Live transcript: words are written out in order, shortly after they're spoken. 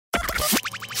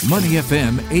Money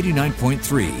FM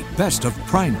 89.3, best of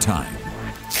prime time.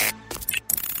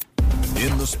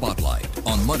 In the spotlight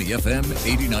on Money FM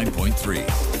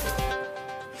 89.3.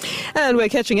 And we're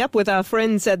catching up with our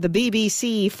friends at the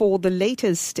BBC for the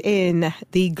latest in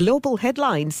the global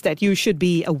headlines that you should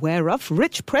be aware of.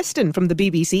 Rich Preston from the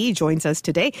BBC joins us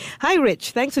today. Hi,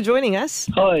 Rich. Thanks for joining us.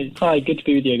 Hi. Good to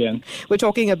be with you again. We're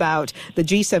talking about the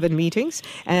G7 meetings,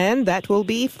 and that will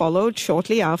be followed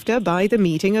shortly after by the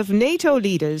meeting of NATO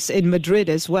leaders in Madrid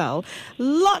as well.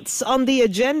 Lots on the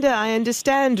agenda, I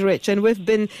understand, Rich, and we've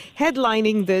been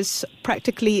headlining this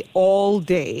practically all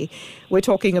day. We're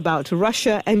talking about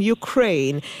Russia and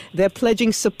Ukraine. They're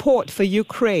pledging support for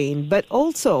Ukraine, but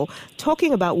also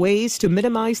talking about ways to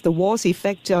minimize the war's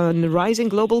effect on rising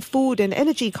global food and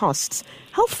energy costs.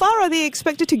 How far are they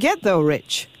expected to get, though,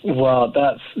 Rich? Well,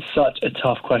 that's such a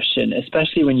tough question,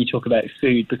 especially when you talk about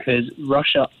food, because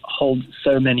Russia holds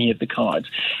so many of the cards.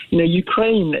 You know,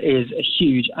 Ukraine is a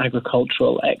huge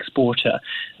agricultural exporter,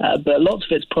 but lots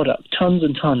of its product, tons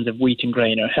and tons of wheat and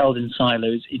grain, are held in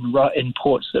silos in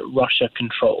ports that Russia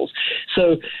controls.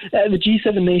 So the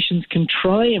G7 nations can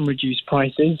try and reduce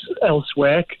prices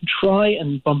elsewhere, can try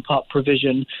and bump up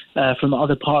provision from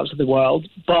other parts of the world,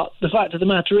 but the fact of the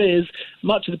matter is,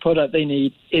 much of the product they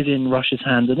need is in Russia's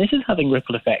hands, and this is having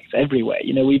ripple effects everywhere.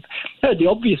 You know, we've heard the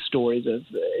obvious stories of,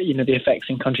 the effects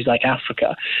in countries like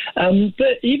Africa.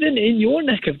 But even in your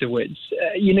neck of the woods,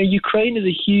 Ukraine is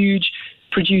a huge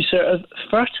producer of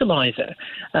fertilizer.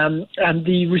 And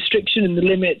the restriction and the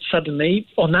limit suddenly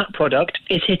on that product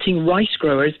is hitting rice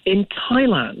growers in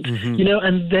Thailand,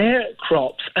 and their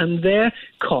crops and their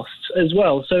costs as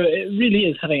well. So it really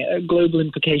is having global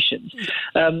implications.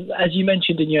 As you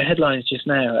mentioned in your headlines just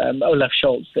now, Olaf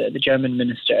Scholz, the German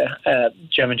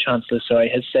Chancellor,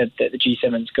 has said that the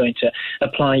G7 is going to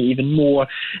apply even more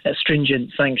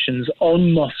stringent sanctions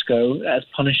on Moscow as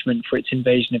punishment for its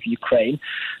invasion of Ukraine.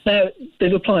 Now,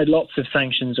 they've applied lots of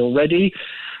sanctions already.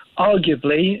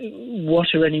 Arguably,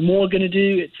 what are any more going to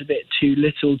do? It's a bit too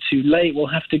little, too late. We'll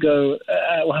have to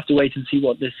wait and see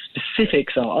what the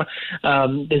specifics are.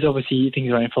 There's obviously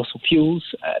things around fossil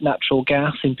fuels, natural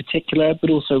gas in particular, but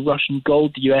also Russian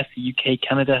gold. The US, the UK,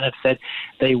 Canada have said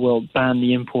they will ban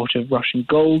the import of Russian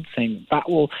gold, saying that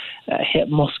will hit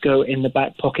Moscow in the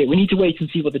back pocket. We need to wait and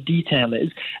see what the detail is.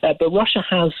 But Russia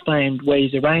has found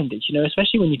ways around it,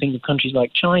 especially when you think of countries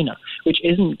like China, which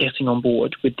isn't getting on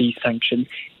board with these sanctions.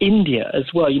 India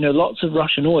as well. Lots of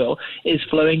Russian oil is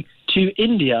flowing to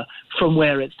India from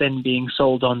where it's then being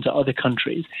sold on to other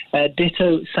countries.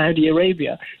 Ditto Saudi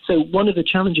Arabia. So one of the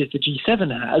challenges the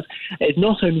G7 has is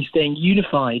not only staying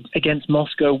unified against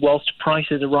Moscow whilst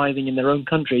prices are rising in their own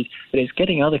countries, but it's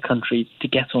getting other countries to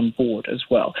get on board as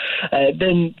well.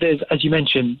 Then there's, as you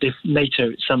mentioned, this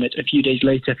NATO summit a few days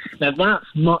later. Now that's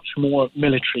much more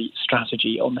military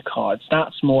strategy on the cards.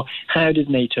 That's more, how does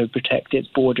NATO protect its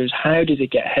borders? How does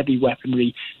it get heavy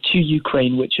weaponry to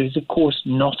Ukraine, which is of course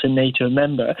not a NATO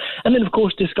member? And then, of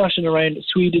course, discussion around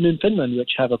Sweden and Finland,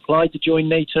 which have applied to join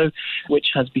NATO, which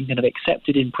has been kind of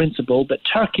accepted in principle. But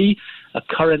Turkey, a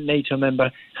current NATO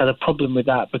member, has a problem with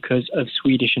that because of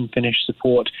Swedish and Finnish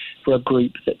support for a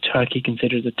group that Turkey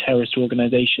considers a terrorist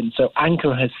organisation. So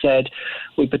Ankara has said,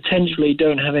 we potentially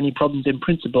don't have any problems in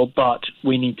principle, but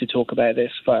we need to talk about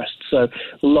this first. So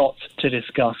lots to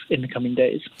discuss in the coming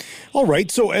days. All right.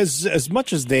 So as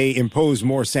much as they impose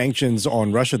more sanctions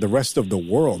on Russia, the rest of the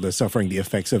world is suffering the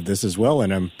effects of this as well.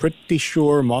 And I'm pretty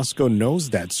sure Moscow knows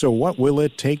that. So what will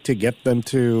it take to get them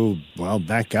to,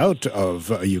 back out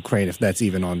of Ukraine, if that's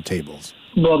even on tables?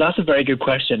 Well, that's a very good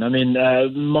question. I mean,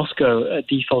 Moscow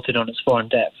defaulted on its foreign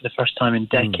debt for the first time in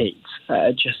decades,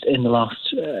 just in the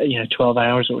last 12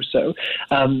 hours or so.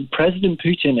 President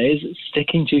Putin is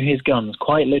sticking to his guns,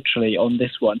 quite literally, on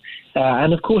this one.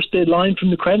 And of course, the line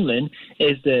from the Kremlin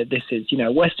is that this is,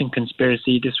 Western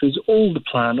conspiracy. This was all the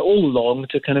plan all along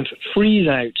to kind of freeze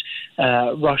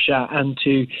out Russia and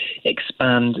to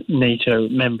expand NATO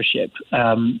membership.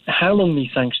 How long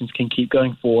these sanctions can keep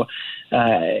going for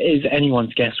is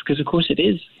anyone's guess, because of course it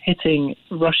is hitting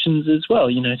Russians as well.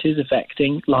 It is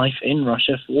affecting life in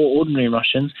Russia for ordinary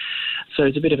Russians. So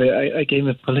it's a bit of a game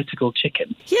of political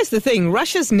chicken. Here's the thing.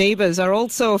 Russia's neighbors are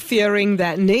also fearing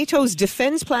that NATO's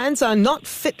defense plans are not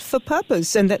fit for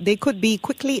purpose and that they could be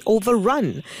quickly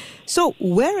overrun. So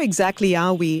where exactly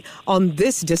are we on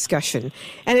this discussion?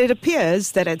 And it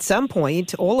appears that at some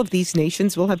point, all of these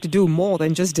nations will have to do more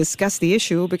than just discuss the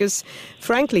issue because,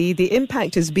 frankly, the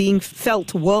impact is being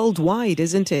felt worldwide,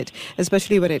 isn't it?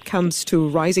 Especially when it comes to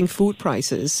rising food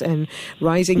prices and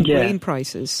rising grain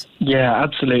prices. Yeah,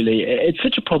 absolutely. It's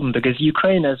such a problem because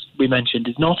Ukraine, as we mentioned,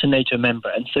 is not a NATO member.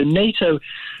 And so NATO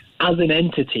as an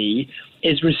entity,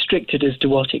 is restricted as to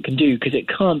what it can do, because it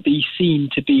can't be seen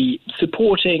to be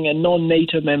supporting a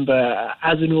non-NATO member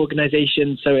as an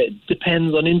organization. So it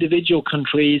depends on individual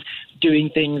countries doing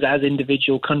things as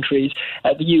individual countries.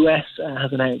 The US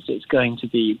has announced it's going to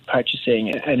be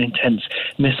purchasing an intense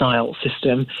missile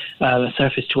system, a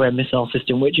surface-to-air missile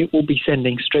system, which it will be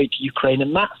sending straight to Ukraine.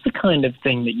 And that's the kind of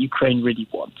thing that Ukraine really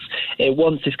wants. It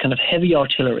wants this kind of heavy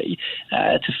artillery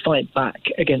to fight back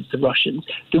against the Russians.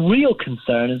 The real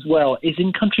concern as well is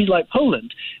in countries like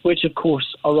Poland, which of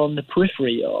course are on the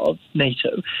periphery of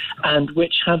NATO and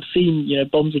which have seen,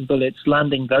 bombs and bullets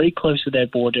landing very close to their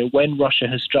border when Russia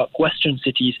has struck western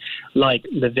cities like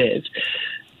Lviv.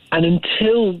 And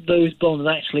until those bombs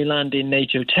actually land in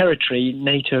NATO territory,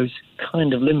 NATO's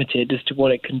kind of limited as to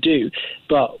what it can do.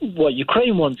 But what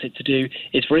Ukraine wants it to do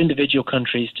is for individual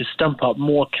countries to stump up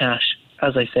more cash,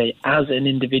 as I say, as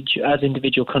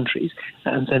individual countries,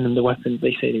 and send them the weapons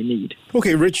they say they need.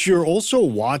 Okay, Rich, you're also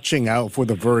watching out for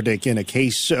the verdict in a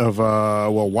case of a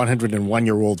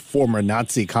 101-year-old former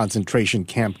Nazi concentration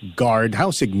camp guard.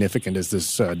 How significant is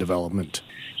this development?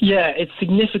 Yeah, it's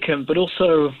significant, but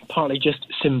also partly just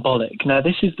symbolic. Now,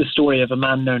 this is the story of a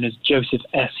man known as Joseph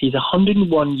S. He's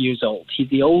 101 years old. He's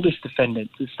the oldest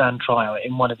defendant to stand trial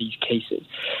in one of these cases.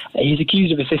 He's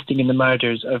accused of assisting in the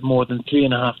murders of more than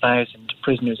 3,500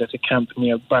 prisoners at a camp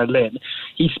near Berlin.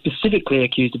 He's specifically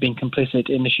accused of being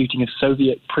complicit in the shooting of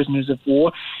Soviet prisoners of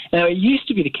war. Now, it used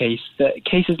to be the case that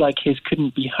cases like his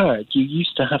couldn't be heard. You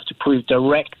used to have to prove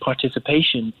direct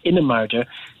participation in a murder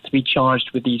to be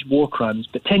charged with these war crimes.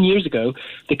 But 10 years ago,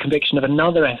 the conviction of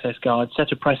another SS guard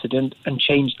set a precedent and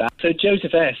changed that. So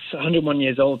Joseph S., 101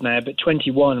 years old now, but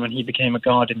 21 when he became a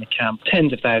guard in the camp.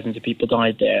 Tens of thousands of people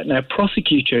died there. Now,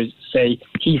 prosecutors say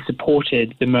he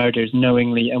supported the murders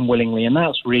knowingly and willingly, and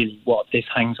that's really what this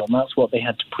hangs on. That's what they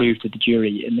had to prove to the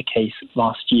jury in the case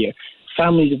last year.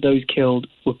 Families of those killed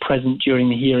were present during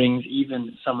the hearings,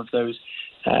 even some of those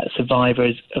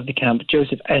survivors of the camp.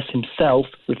 Joseph S. himself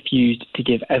refused to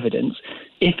give evidence.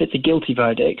 If it's a guilty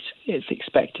verdict, it's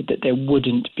expected that there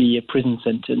wouldn't be a prison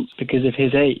sentence because of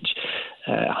his age.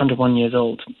 101 years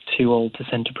old, too old to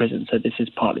send to prison, so this is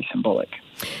partly symbolic.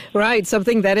 Right.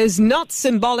 Something that is not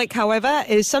symbolic, however,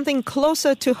 is something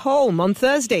closer to home. On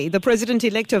Thursday, the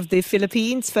president-elect of the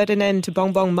Philippines, Ferdinand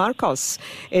Bongbong Marcos,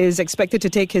 is expected to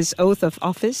take his oath of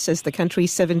office as the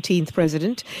country's 17th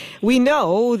president. We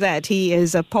know that he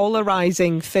is a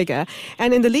polarizing figure,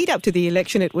 and in the lead-up to the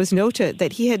election, it was noted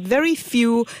that he had very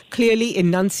few clearly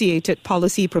enunciated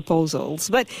policy proposals.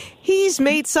 But he's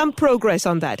made some progress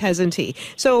on that, hasn't he?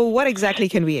 So what exactly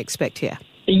can we expect here?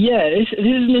 Yeah, this is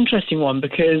an interesting one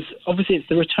because obviously it's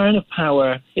the return of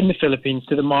power in the Philippines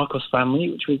to the Marcos family,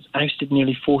 which was ousted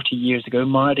nearly 40 years ago,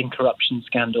 mired in corruption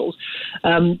scandals.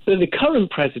 But the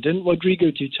current president,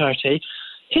 Rodrigo Duterte,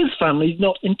 his family is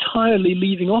not entirely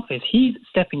leaving office. He's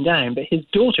stepping down, but his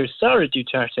daughter, Sara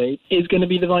Duterte, is going to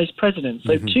be the vice president.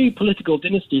 So two political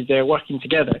dynasties there working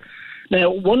together. Now,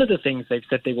 one of the things they've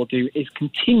said they will do is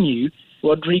continue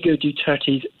Rodrigo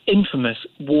Duterte's infamous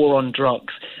war on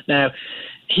drugs. Now,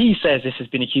 he says this has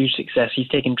been a huge success. He's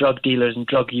taken drug dealers and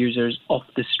drug users off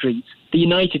the streets. The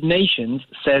United Nations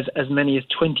says as many as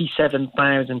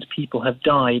 27,000 people have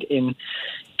died in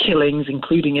killings,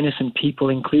 including innocent people,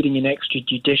 including in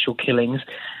extrajudicial killings.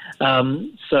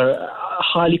 So a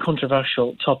highly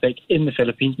controversial topic in the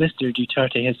Philippines. Mr.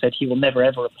 Duterte has said he will never,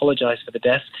 ever apologize for the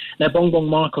deaths. Now, Bongbong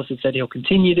Marcos has said he'll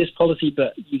continue this policy,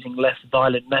 but using less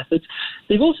violent methods.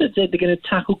 They've also said they're going to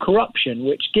tackle corruption,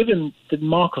 which, given the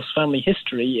Marcos family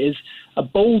history, is a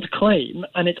bold claim,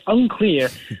 and it's unclear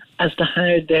as to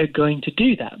how they're going to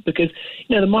do that. Because,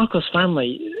 the Marcos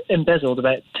family embezzled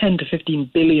about $10 to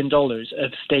 $15 billion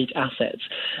of state assets,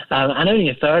 and only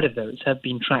a third of those have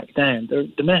been tracked down.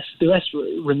 The rest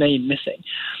remain missing.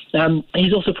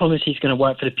 He's also promised he's going to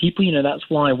work for the people. That's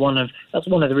one of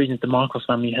the reasons the Marcos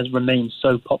family has remained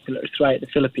so popular throughout the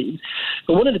Philippines.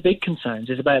 But one of the big concerns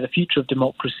is about the future of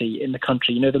democracy in the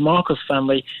country. The Marcos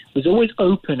family was always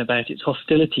open about its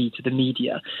hostility to the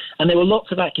media, and there were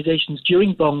lots of accusations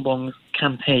during Bongbong's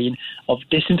campaign of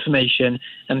disinformation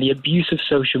and the abuse of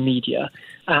social media,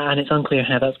 and it's unclear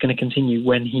how that's going to continue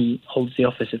when he holds the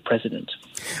office of president.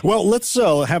 Well, let's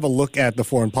have a look at the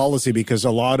foreign policy, because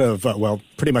a lot of,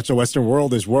 pretty much the Western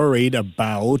world is worried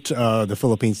about the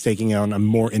Philippines taking on a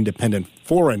more independent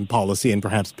foreign policy and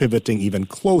perhaps pivoting even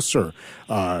closer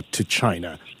to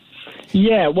China.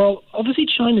 Yeah, well, obviously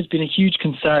China's been a huge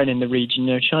concern in the region.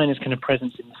 China's kind of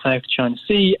presence in the South China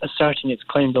Sea, asserting its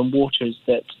claims on waters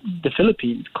that the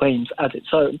Philippines claims as its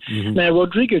own. Mm-hmm. Now,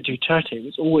 Rodrigo Duterte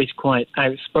was always quite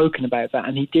outspoken about that,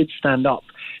 and he did stand up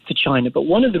to China. But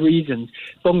one of the reasons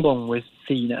Bongbong was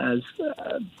seen as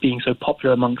being so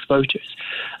popular amongst voters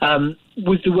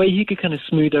was the way he could kind of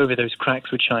smooth over those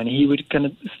cracks with China. He would kind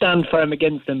of stand firm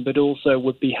against them, but also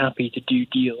would be happy to do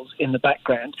deals in the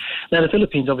background. Now, the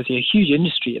Philippines, obviously a huge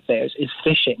industry of theirs, is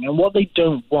fishing. And what they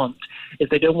don't want is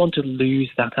they don't want to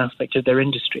lose that aspect of their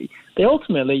industry. They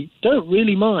ultimately don't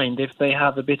really mind if they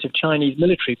have a bit of Chinese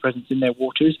military presence in their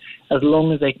waters, as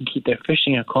long as they can keep their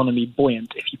fishing economy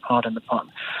buoyant, if you pardon the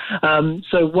pun.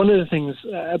 So one of the things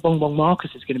Bongbong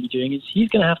Marcos is going to be doing is he's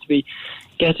going to have to be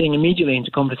getting immediately into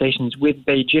conversations with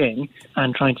Beijing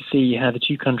and trying to see how the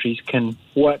two countries can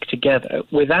work together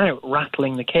without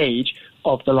rattling the cage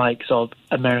of the likes of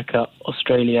America,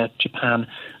 Australia, Japan,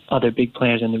 other big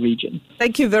players in the region.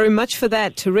 Thank you very much for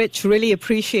that, Rich. Really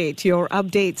appreciate your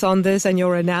updates on this and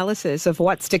your analysis of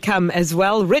what's to come as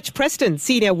well. Rich Preston,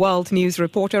 Senior World News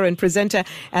reporter and presenter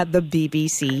at the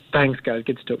BBC. Thanks, guys.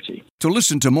 Good to talk to you. To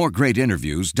listen to more great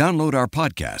interviews, download our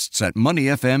podcasts at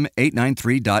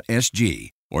moneyfm893.sg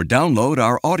or download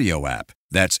our audio app.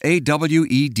 That's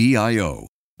AWEDIO.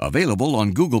 Available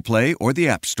on Google Play or the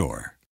App Store.